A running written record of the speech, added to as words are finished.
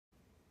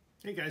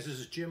Hey guys, this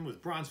is Jim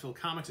with Bronzeville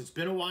Comics. It's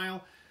been a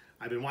while.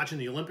 I've been watching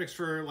the Olympics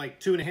for like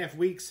 2.5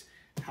 weeks.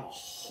 Have a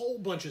whole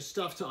bunch of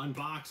stuff to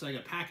unbox. I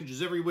got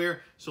packages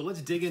everywhere, so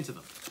let's dig into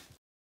them.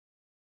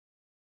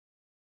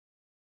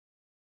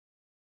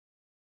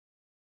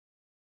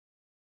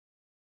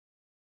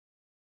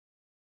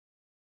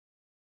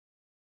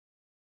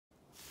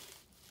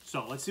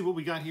 So let's see what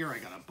we got here. I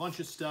got a bunch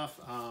of stuff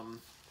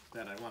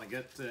that I want to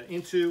get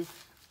into.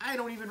 I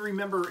don't even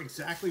remember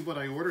exactly what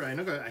I ordered. I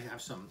know I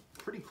have some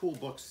pretty cool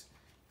books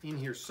in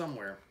here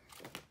somewhere.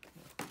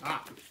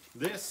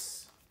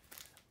 This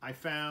I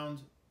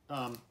found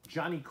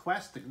Jonny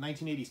Quest, the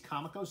 1980s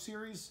Comico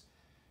series.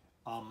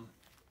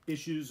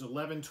 Issues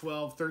 11,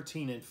 12,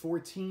 13, and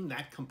 14.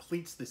 That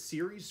completes the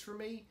series for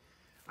me.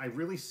 I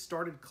really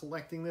started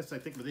collecting this, I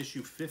think, with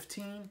issue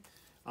 15.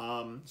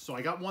 So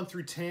I got 1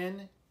 through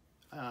 10.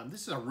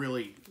 This is a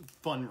really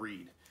fun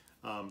read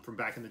from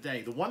back in the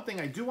day. The one thing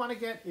I do want to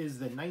get is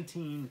the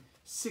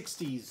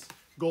 1960s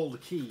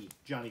Gold Key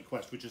Jonny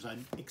Quest, which is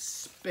an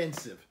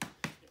expensive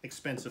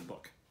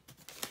book.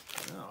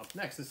 Up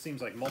next, this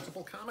seems like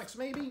multiple comics,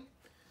 maybe?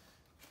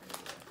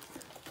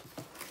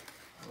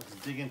 Let's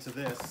dig into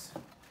this.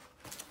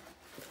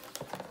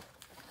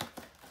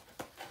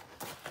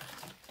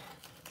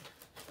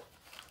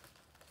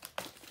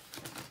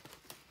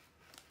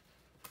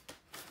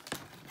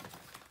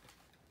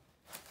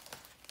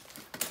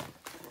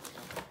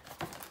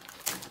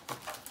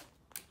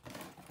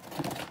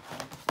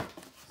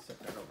 Set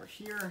that over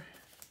here.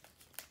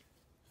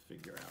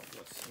 Figure out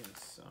what's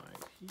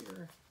inside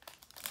here.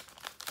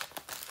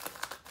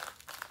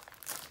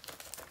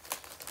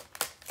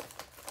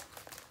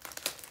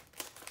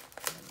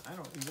 I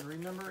don't even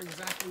remember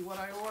exactly what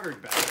I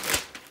ordered back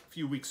a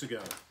few weeks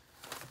ago.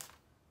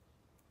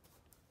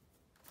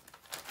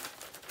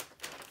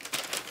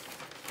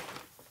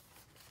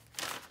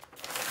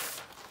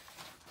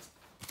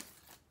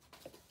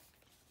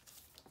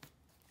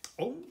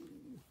 Oh,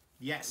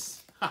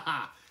 yes.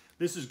 Haha.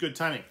 This is good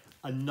timing.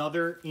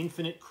 Another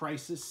Infinite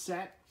Crisis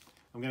set.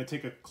 I'm going to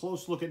take a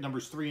close look at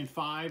numbers 3 and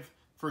 5.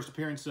 First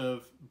appearance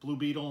of Blue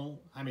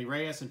Beetle, Jaime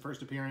Reyes, and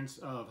first appearance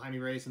of Jaime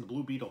Reyes in the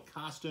Blue Beetle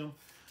costume.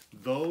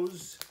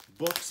 Those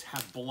books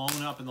have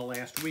blown up in the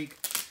last week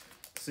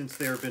since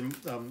there have been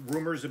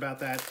rumors about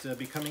that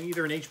becoming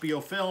either an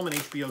HBO film, an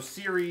HBO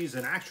series,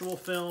 an actual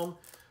film.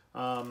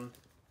 And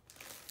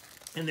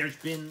there's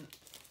been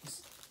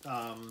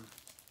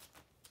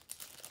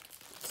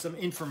some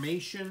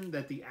information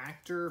that the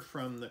actor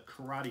from the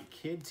Karate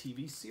Kid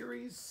TV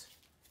series,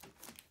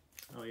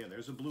 oh yeah,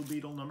 there's a Blue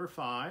Beetle number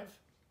 5.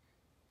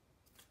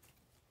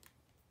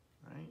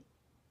 Right.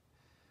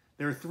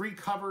 There are 3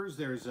 covers.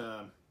 There's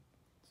a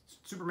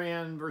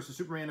Superman versus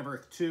Superman of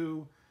Earth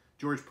 2,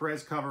 George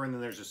Perez cover, and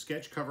then there's a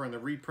sketch cover on the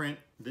reprint.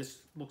 This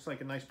looks like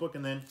a nice book.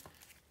 And then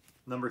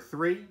number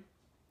 3.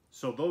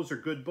 So those are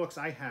good books.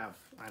 I have,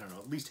 I don't know,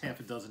 at least half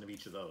a dozen of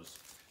each of those.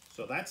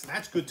 So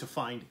that's good to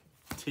find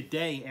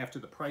today after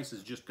the price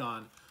has just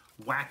gone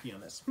wacky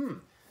on this.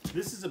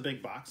 This is a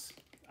big box.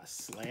 A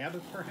slab,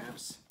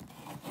 perhaps?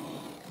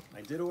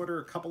 I did order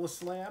a couple of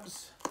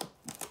slabs.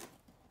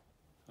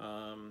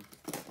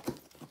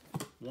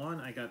 One,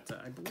 I got,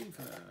 I believe,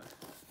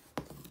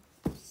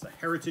 it's a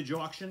Heritage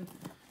auction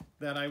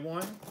that I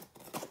won.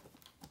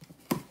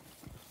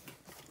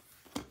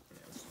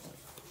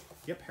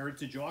 Yep,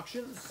 Heritage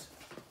Auctions.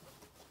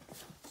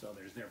 So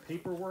there's their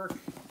paperwork.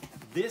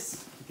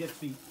 This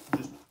gets me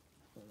just,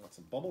 what's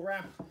some bubble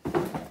wrap?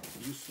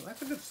 Useful.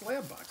 That's a good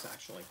slab box,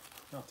 actually.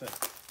 Not to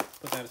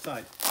put that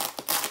aside.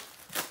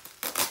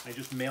 I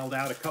just mailed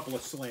out a couple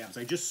of slabs.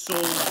 I just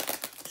sold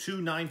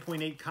 2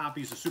 9.8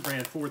 copies of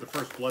Superman 4, The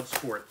First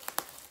Bloodsport,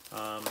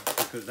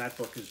 because that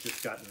book has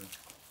just gotten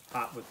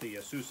hot with the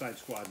Suicide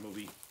Squad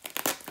movie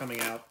coming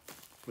out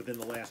within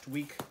the last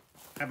week.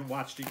 Haven't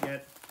watched it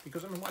yet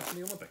because I've been watching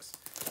the Olympics.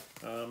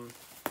 Garbage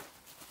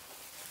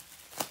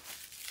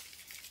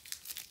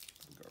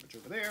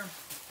over there.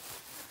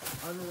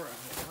 Unravel.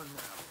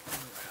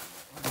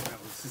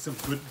 This is some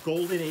good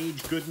Golden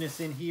Age goodness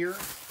in here.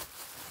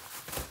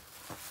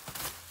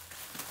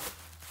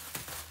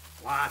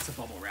 Lots of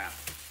bubble wrap.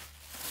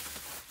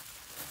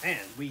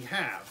 And we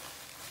have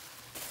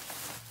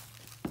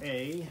I'm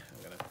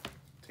going to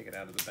take it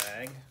out of the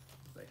bag.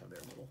 They have their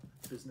little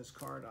business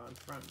card on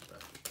front,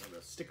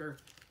 the sticker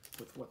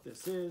with what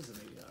this is and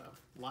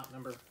the lot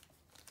number.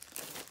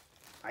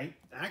 I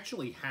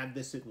actually had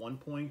this at one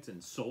point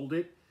and sold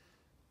it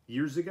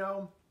years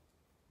ago.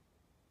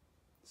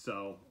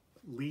 So,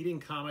 Leading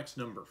Comics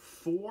number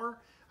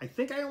 4. I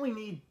think I only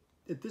need,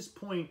 at this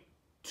point,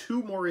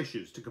 2 more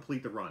issues to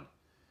complete the run.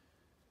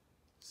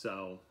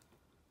 So,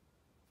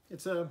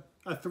 it's a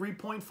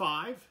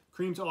 3.5,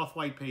 cream to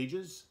off-white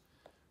pages.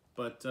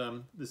 But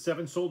the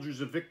 7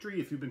 Soldiers of Victory,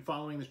 if you've been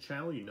following this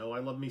channel, you know I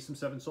love me some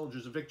 7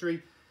 Soldiers of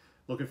Victory.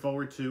 Looking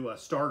forward to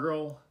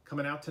Stargirl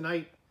coming out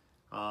tonight.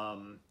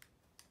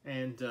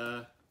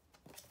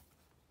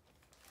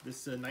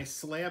 This nice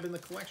slab in the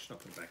collection. I'll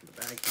put it back in the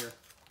bag here.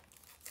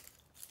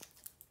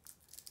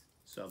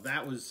 So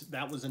that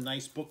was a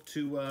nice book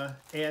to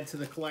add to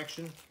the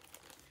collection.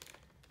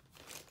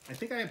 I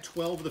think I have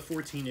 12 of the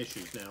 14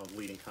 issues now of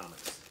Leading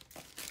Comics.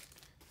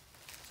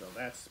 So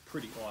that's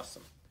pretty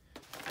awesome.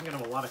 I'm going to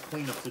have a lot of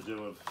cleanup to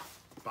do of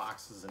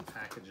boxes and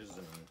packages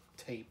and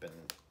tape and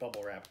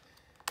bubble wrap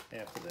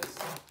after this.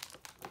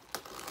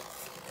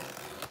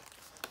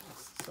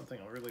 It's something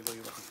I'm really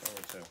looking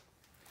forward to.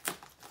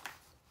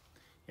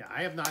 Yeah,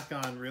 I have not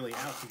gone really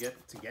out to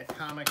get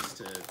comics,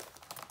 to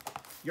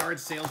yard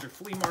sales or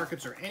flea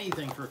markets or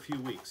anything for a few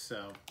weeks,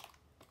 so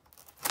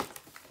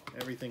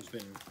everything's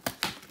been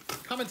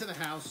coming to the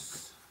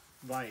house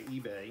via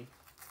eBay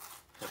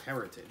or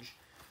Heritage.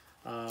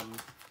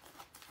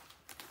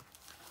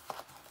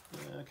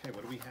 Okay,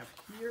 what do we have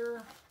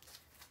here?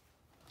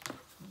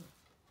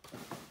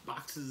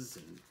 Boxes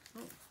and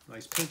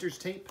nice painter's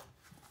tape.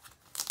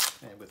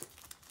 And with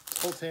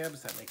pull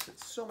tabs, that makes it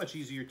so much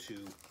easier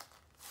to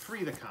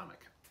free the comic.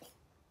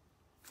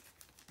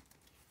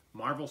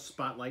 Marvel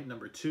Spotlight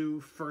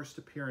 #2, first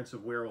appearance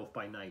of Werewolf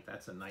by Night.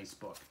 That's a nice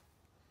book.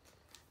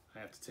 I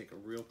have to take a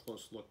real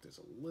close look. There's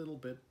a little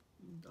bit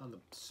on the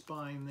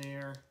spine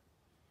there.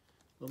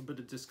 A little bit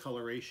of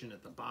discoloration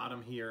at the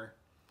bottom here.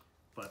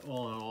 But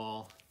all in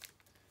all,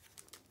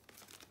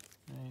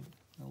 right,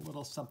 a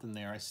little something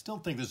there. I still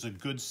think this is a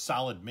good,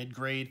 solid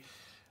mid-grade.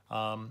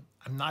 I'm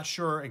not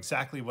sure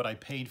exactly what I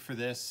paid for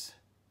this,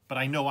 but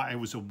I know I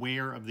was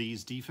aware of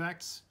these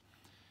defects.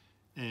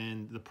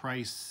 And the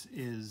price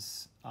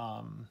is,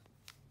 the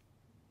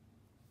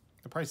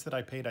price that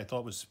I paid I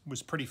thought was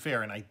pretty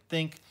fair. And I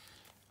think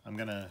I'm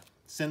gonna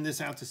send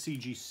this out to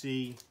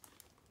CGC.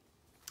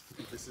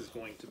 This is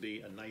going to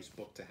be a nice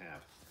book to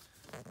have.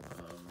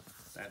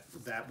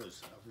 That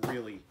was a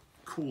really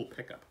cool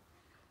pickup.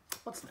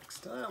 What's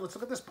next? Let's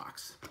look at this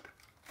box.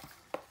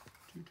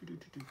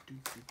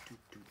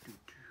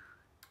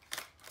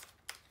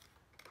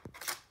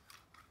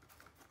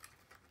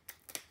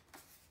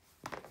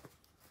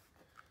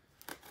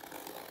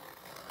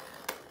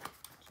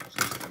 It's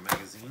almost like a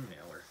magazine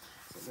mailer.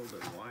 It's a little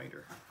bit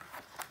wider.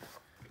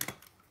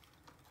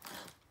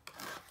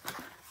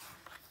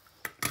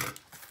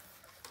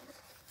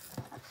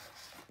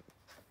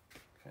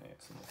 Okay,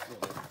 it's in this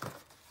little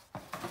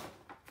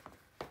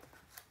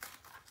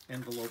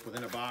envelope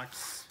within a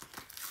box.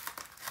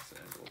 It's an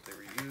envelope they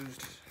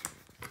reused.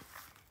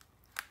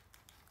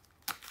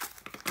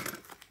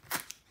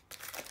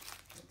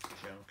 That's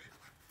junk.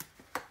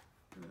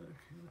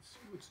 Okay, let's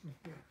see what's in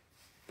here.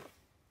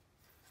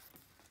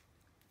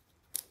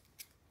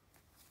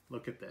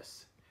 Look at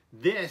this.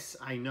 This,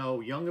 I know,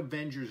 Young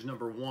Avengers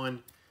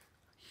 #1,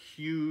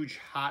 huge,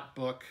 hot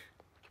book.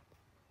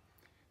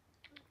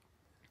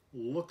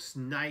 Looks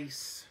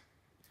nice.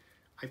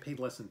 I paid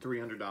less than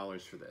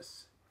 $300 for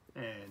this.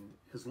 And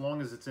as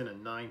long as it's in a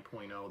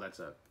 9.0, that's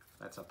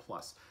a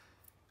plus.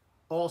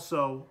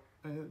 Also,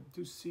 I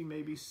do see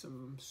maybe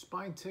some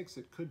spine ticks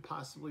that could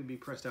possibly be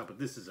pressed out, but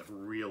this is a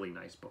really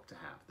nice book to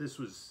have. This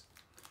was,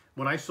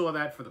 when I saw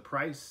that for the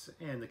price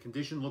and the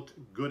condition looked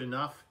good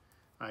enough,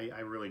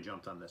 I really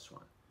jumped on this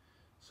one.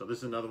 So this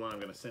is another one I'm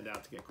going to send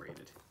out to get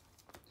graded.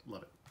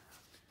 Love it.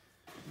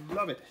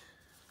 Love it.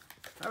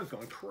 I was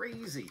going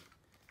crazy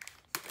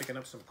picking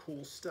up some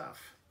cool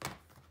stuff.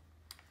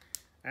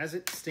 As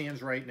it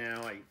stands right now,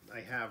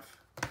 I have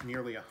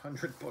nearly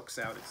 100 books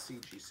out at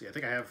CGC. I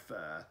think I have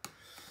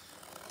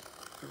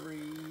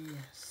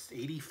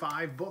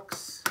 85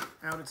 books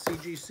out at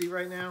CGC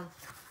right now.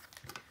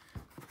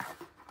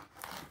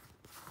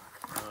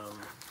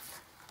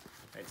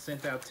 I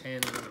sent out 10,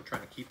 and I'm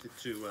trying to keep it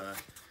to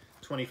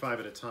 25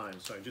 at a time.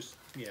 So I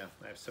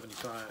have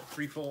 75,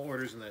 3 full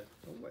orders, and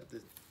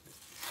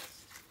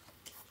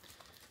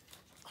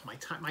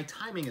my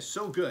timing is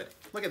so good.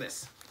 Look at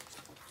this.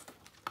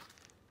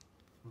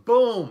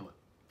 Boom!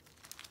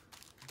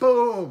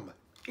 Boom!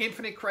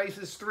 Infinite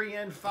Crisis 3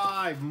 and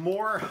 5.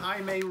 More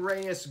Jaime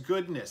Reyes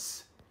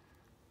goodness.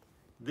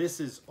 This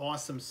is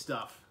awesome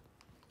stuff.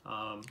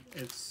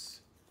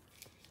 It's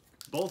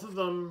both of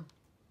them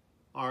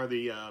are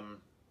the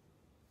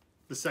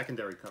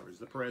secondary covers,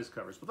 the Perez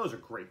covers, but those are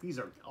great. These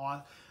are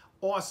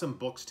awesome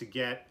books to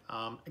get.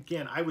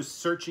 Again, I was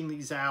searching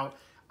these out.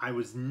 I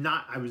was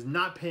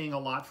not paying a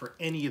lot for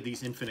any of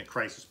these Infinite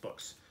Crisis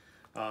books.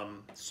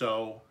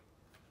 So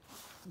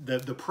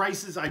the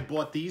prices I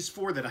bought these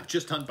for, that I'm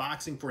just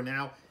unboxing for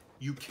now,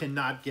 you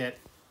cannot get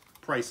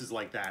prices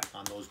like that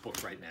on those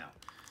books right now.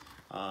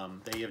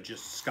 They have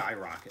just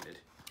skyrocketed.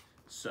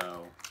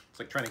 So it's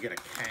like trying to get a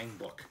Kang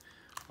book.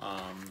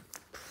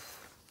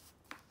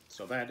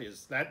 So that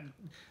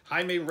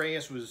Jaime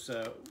Reyes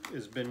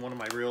has been one of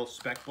my real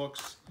spec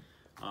books,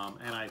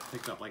 and I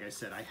picked up, like I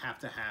said, I have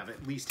to have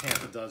at least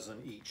half a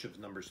dozen each of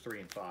numbers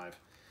 3 and 5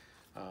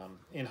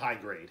 in high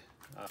grade.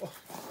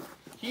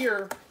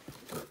 Here,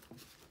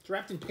 it's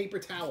wrapped in paper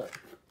towel.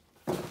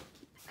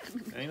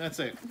 Okay, that's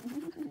it.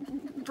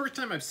 First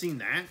time I've seen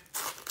that.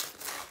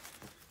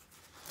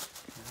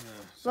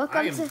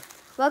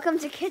 Welcome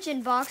to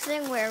Kitchen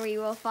Boxing, where we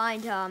will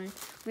find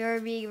we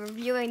will be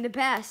reviewing the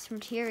best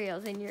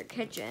materials in your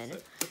kitchen.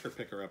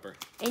 Picker-upper.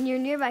 In your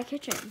nearby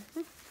kitchen.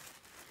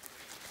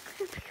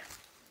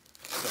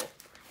 So,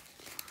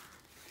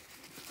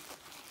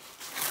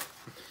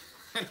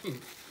 I mean,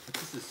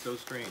 this is so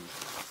strange.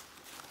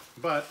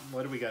 But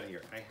what do we got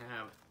here? I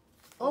have,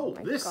 oh,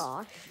 my this,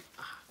 gosh.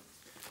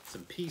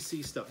 some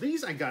PC stuff.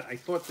 These I got, I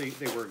thought they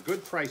were a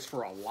good price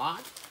for a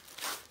lot.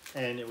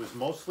 And it was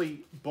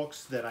mostly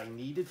books that I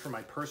needed for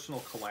my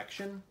personal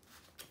collection.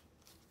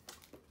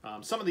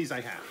 Some of these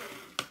I have.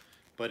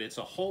 But it's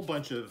a whole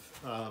bunch of,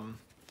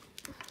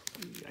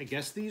 I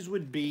guess these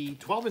would be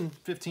 12 and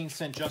 15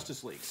 cent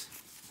Justice Leagues.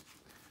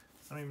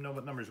 I don't even know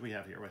what numbers we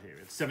have here. What here?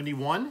 It's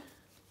 71.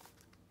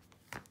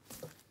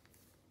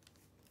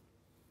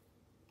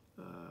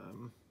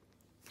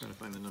 Trying to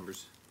find the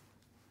numbers.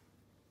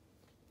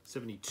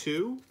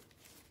 72.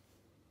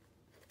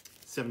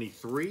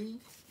 73.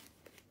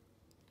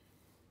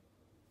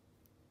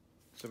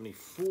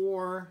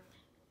 74.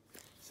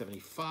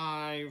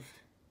 75.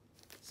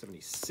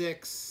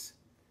 76.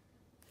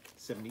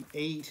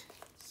 78.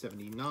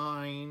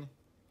 79.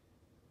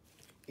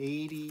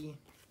 80.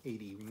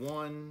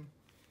 81.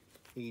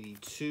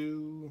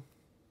 82,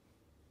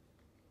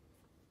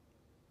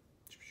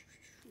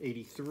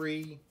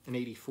 83, and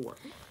 84.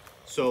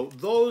 So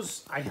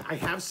those, I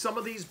have some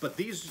of these, but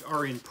these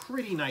are in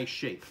pretty nice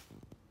shape.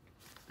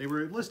 They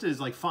were listed as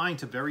like fine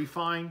to very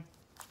fine.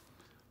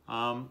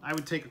 I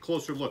would take a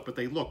closer look, but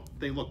they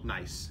look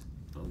nice.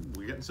 So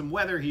we're getting some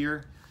weather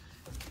here.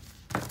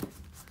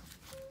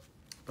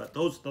 But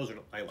those are,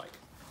 I like.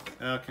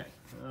 Okay,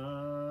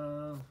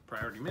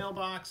 priority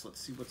mailbox. Let's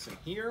see what's in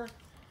here.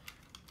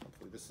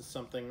 Hopefully this is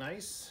something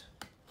nice.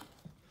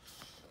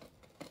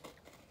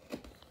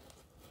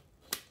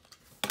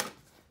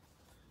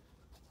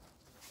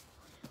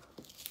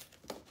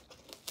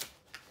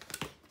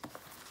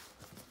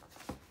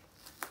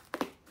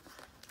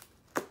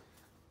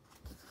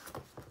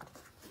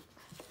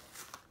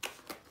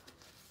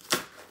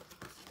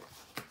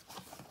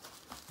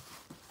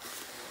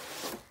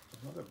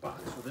 Another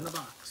box within a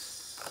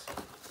box.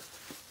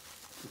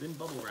 Within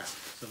bubble wrap.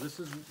 So this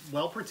is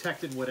well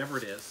protected, whatever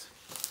it is.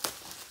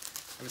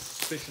 I have a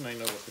suspicion I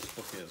know what this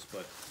book is,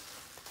 but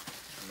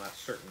I'm not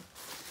certain.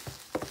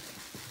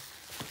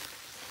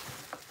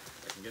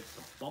 If I can get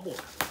the bubble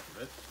wrap off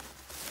of it.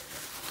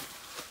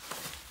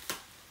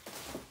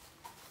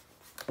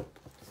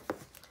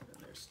 And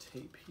there's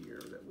tape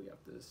here that we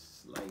have to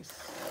slice.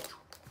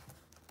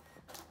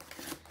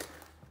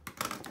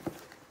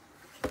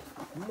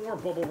 More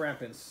bubble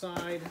wrap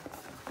inside.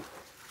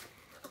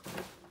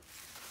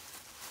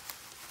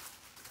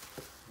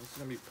 This is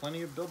going to be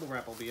plenty of bubble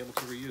wrap I'll be able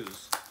to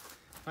reuse.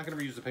 I'm not going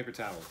to reuse the paper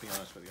towels, to be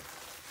honest with you.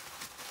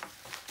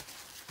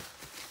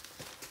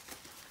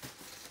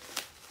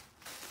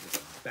 There's a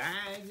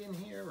bag in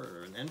here,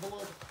 or an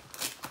envelope,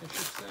 I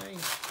should say.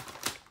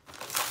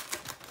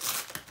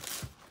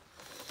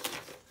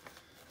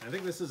 I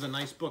think this is a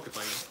nice book if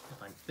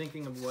I'm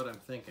thinking of what I'm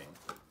thinking.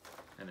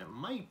 And it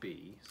might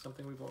be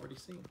something we've already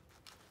seen.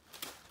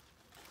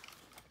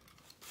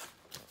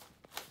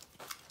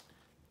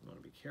 You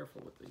want to be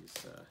careful with these.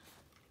 This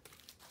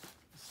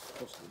is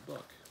supposed to be a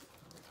book.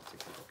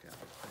 Take the book out of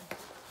the thing.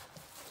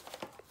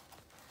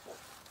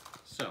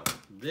 So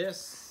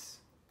this,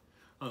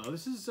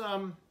 this is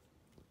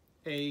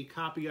a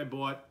copy I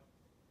bought.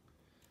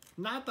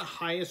 Not the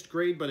highest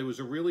grade, but it was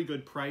a really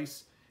good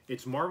price.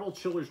 It's Marvel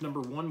Chillers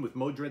 #1 with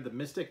Modred the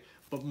Mystic,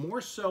 but more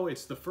so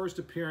it's the first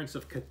appearance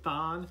of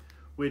Chthon,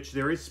 which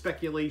there is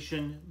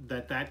speculation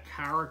that that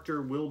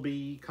character will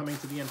be coming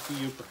to the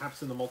MCU,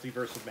 perhaps in the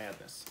Multiverse of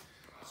Madness.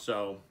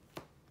 So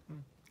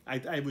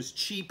I was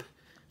cheap.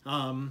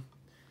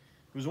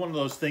 It was one of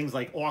those things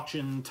like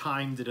auction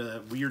timed at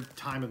a weird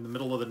time in the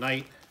middle of the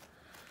night.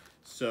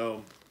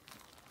 So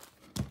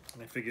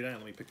I figured,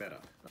 let me pick that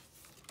up.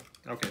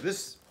 Okay,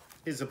 this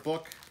is a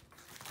book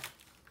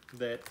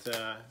that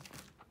I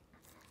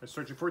was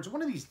searching for. It's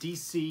one of these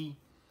DC,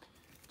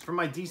 it's from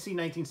my DC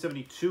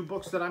 1972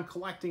 books that I'm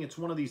collecting. It's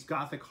one of these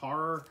gothic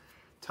horror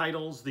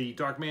titles, The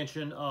Dark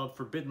Mansion of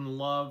Forbidden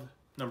Love,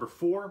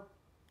 #4.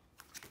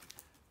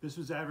 This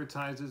was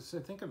advertised as, I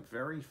think, a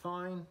very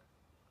fine.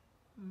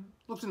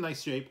 Looks in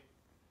nice shape.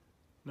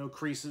 No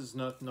creases,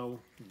 no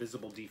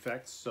visible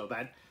defects. So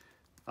that,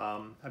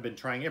 I've been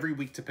trying every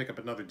week to pick up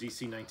another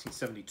DC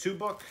 1972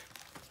 book.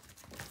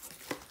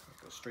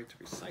 Go straight to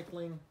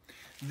recycling.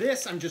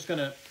 This, I'm just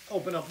gonna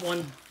open up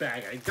one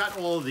bag. I got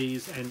all of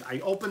these, and I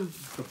opened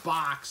the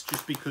box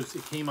just because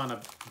it came on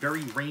a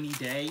very rainy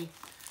day,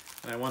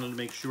 and I wanted to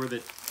make sure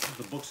that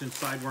the books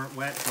inside weren't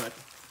wet, but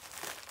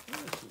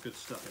there's some good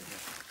stuff in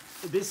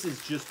here. This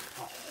is just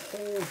a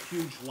whole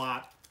huge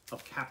lot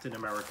of Captain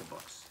America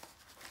books.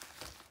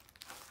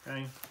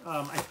 Okay,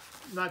 I'm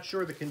not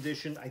sure the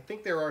condition. I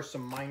think there are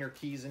some minor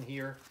keys in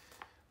here,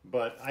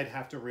 but I'd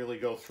have to really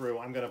go through.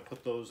 I'm gonna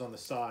put those on the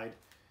side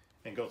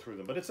and go through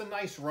them. But it's a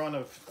nice run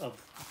of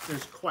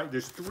there's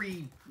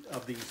 3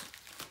 of these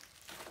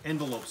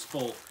envelopes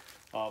full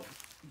of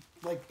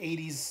like late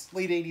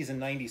 80s and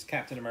 90s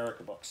Captain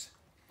America books.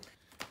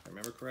 If I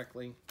remember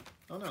correctly.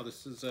 Oh no,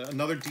 this is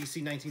another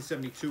DC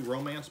 1972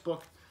 romance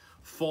book,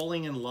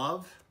 Falling in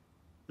Love.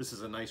 This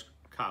is a nice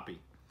copy.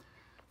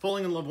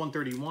 Falling in Love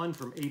 131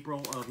 from April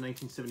of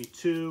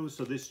 1972.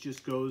 So this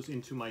just goes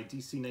into my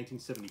DC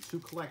 1972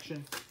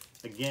 collection.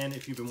 Again,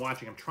 if you've been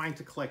watching, I'm trying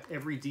to collect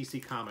every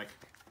DC comic,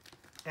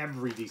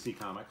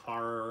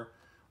 horror,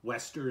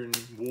 Western,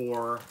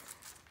 war,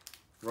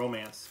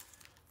 romance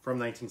from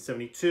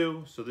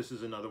 1972. So this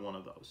is another one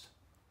of those.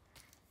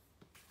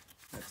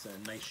 That's a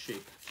nice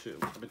shape too.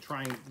 I've been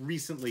trying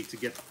recently to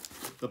get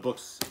the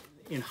books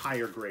in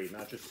higher grade,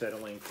 not just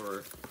settling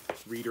for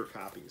reader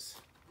copies.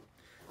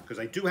 Because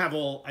I do have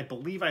I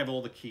believe I have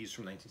all the keys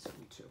from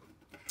 1972.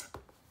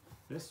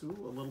 This,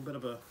 ooh, a little bit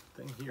of a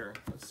thing here.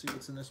 Let's see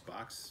what's in this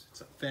box.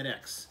 It's a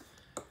FedEx.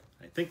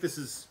 I think this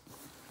is,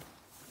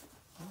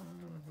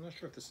 I'm not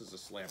sure if this is a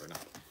slab or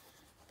not.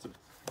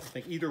 I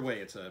think either way,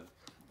 it's a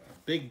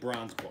big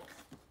bronze book.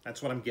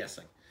 That's what I'm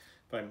guessing.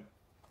 But I'm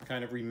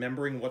kind of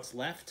remembering what's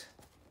left.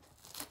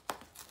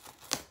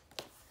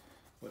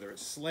 Whether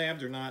it's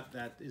slabbed or not,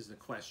 that is the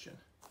question.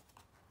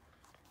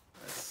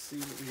 Let's see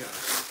what we got.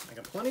 I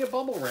got plenty of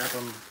bubble wrap.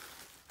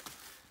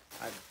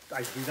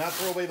 I do not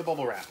throw away the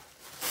bubble wrap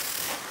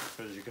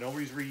because you can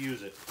always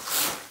reuse it.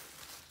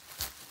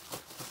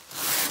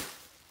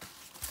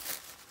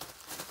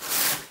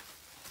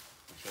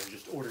 So I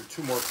just ordered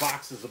 2 more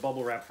boxes of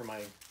bubble wrap for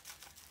my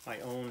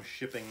own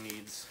shipping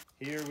needs.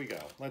 Here we go.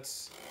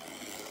 It's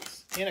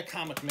in a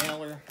comic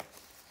mailer.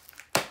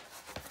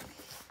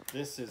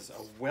 This is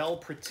a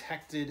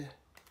well-protected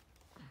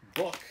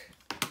book.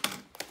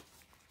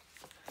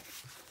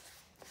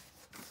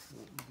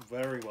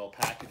 Very well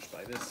packaged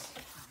by this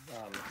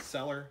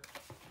seller.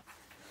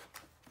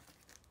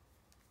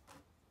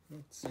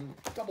 It's in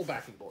double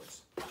backing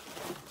boards.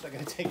 So I'm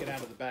going to take it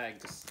out of the bag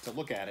to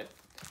look at it.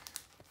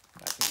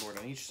 Backing board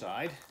on each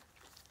side.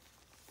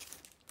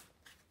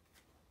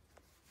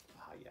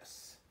 Ah,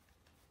 yes.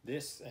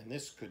 This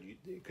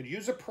could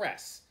use a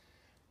press.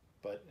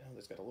 But oh,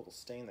 there's got a little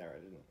stain there I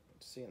didn't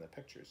see in the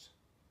pictures.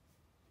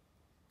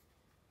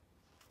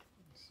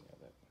 Let's see how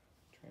that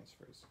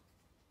transfers.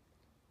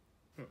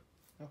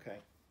 Okay.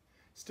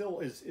 Still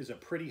is a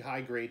pretty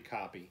high grade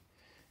copy.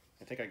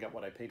 I think I got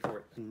what I paid for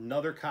it.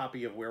 Another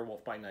copy of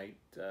Werewolf by Night,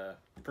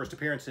 first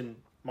appearance in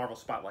Marvel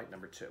Spotlight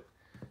 #2.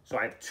 So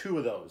I have 2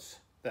 of those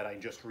that I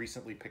just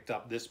recently picked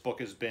up. This book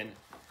has been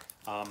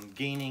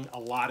gaining a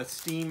lot of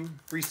steam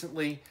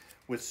recently.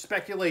 With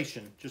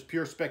speculation, just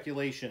pure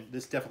speculation,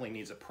 this definitely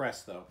needs a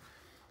press, though,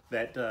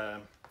 that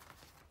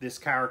this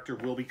character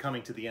will be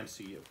coming to the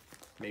MCU.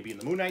 Maybe in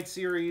the Moon Knight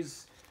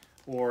series,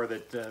 or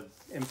that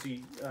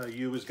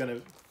MCU is going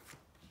to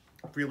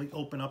really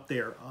open up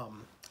their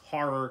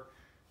horror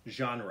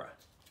genre.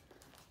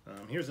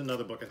 Here's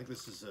another book. I think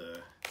this is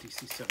a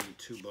DC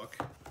 72 book.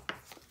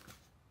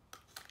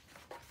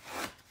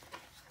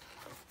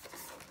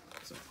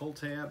 Some pull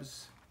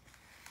tabs.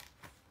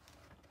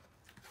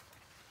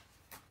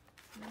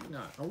 Maybe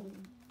not. Oh,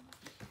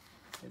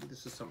 maybe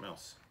this is something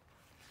else.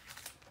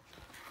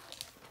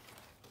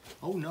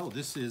 Oh no,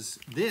 this is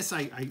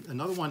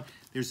another one.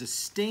 There's a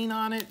stain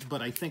on it,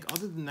 but I think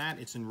other than that,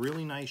 it's in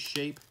really nice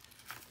shape.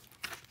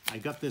 I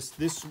got this.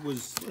 This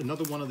was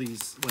another one of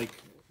these like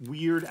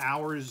weird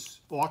hours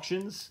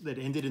auctions that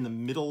ended in the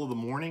middle of the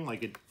morning,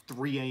 like at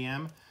 3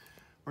 a.m.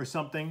 or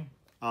something.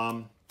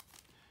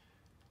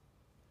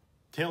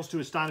 Tales to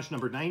Astonish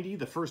 #90,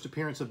 the first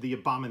appearance of the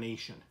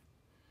Abomination.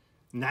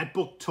 And that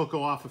book took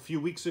off a few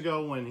weeks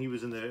ago when he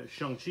was in the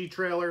Shang-Chi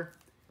trailer.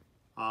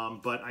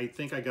 But I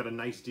think I got a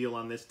nice deal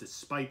on this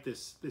despite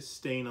this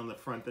stain on the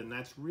front. And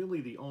that's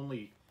really the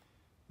only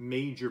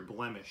major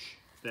blemish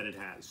that it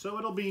has. So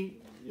it'll be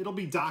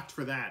docked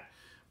for that.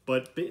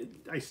 But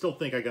I still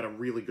think I got a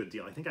really good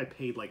deal. I think I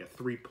paid like a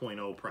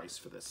 3.0 price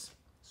for this.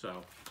 So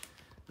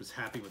I was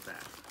happy with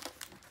that.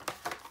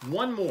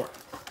 One more.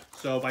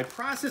 So by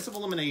process of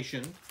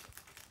elimination,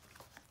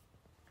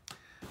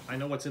 I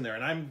know what's in there.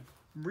 And I'm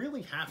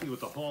really happy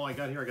with the haul I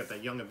got here. I got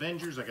that Young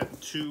Avengers. I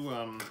got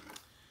 2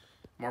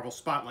 Marvel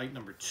Spotlight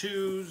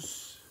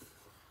 #2s.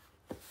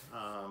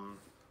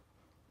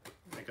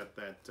 I got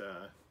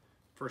that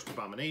First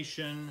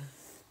Abomination.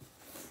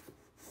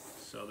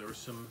 So there were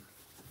some,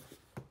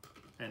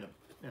 and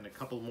a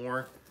couple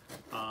more.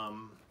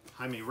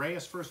 Jaime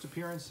Reyes first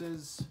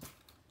appearances.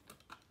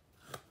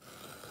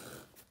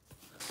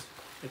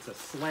 It's a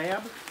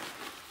slab.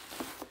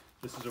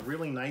 This is a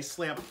really nice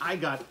slab. I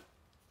got,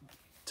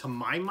 to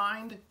my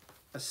mind,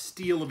 a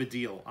steal of a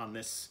deal on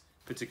this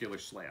particular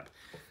slab.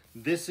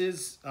 This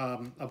is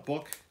a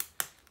book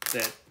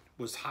that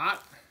was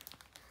hot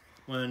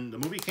when the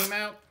movie came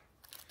out.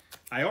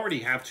 I already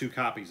have 2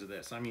 copies of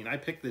this. I mean, I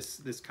picked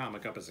this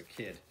comic up as a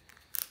kid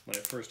when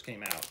it first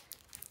came out.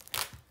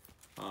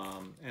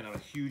 And I'm a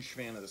huge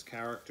fan of this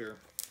character.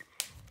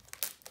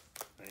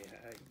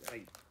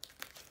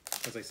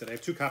 As I said, I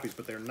have 2 copies,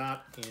 but they're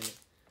not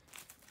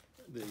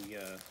in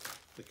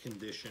the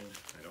condition.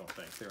 I don't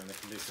think they're in the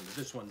condition that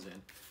this one's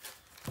in.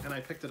 And I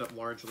picked it up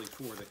largely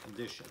for the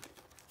condition.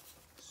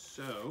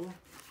 So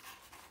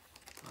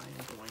I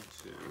am going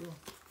to.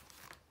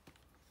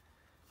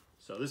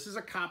 So this is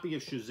a copy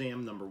of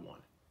Shazam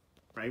 #1,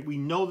 right? We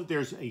know that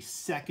there's a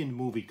second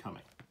movie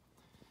coming.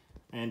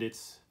 and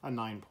it's a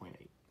 9.8.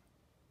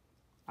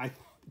 I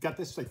got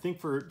this, I think,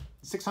 for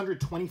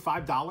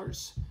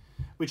 $625,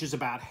 which is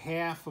about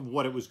half of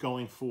what it was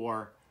going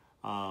for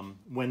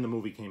when the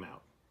movie came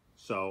out.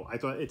 So I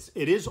thought it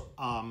is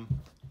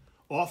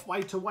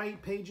off-white to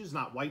white pages,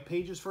 not white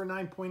pages for a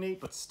 9.8,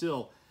 but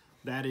still,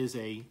 that is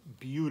a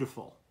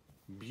beautiful,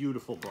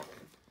 beautiful book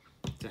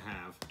to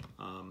have.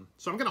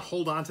 So I'm going to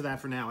hold on to that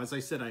for now. As I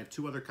said, I have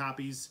 2 other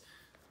copies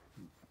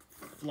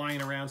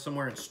flying around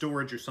somewhere in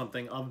storage or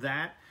something of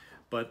that,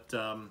 but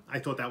I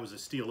thought that was a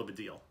steal of a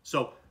deal.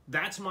 So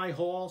that's my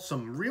haul.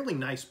 Some really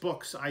nice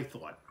books, I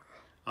thought.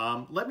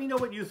 Let me know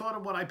what you thought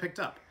of what I picked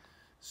up.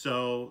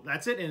 So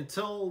that's it.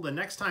 Until the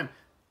next time,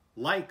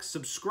 like,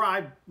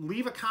 subscribe,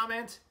 leave a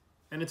comment,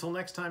 and until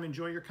next time,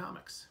 enjoy your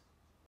comics.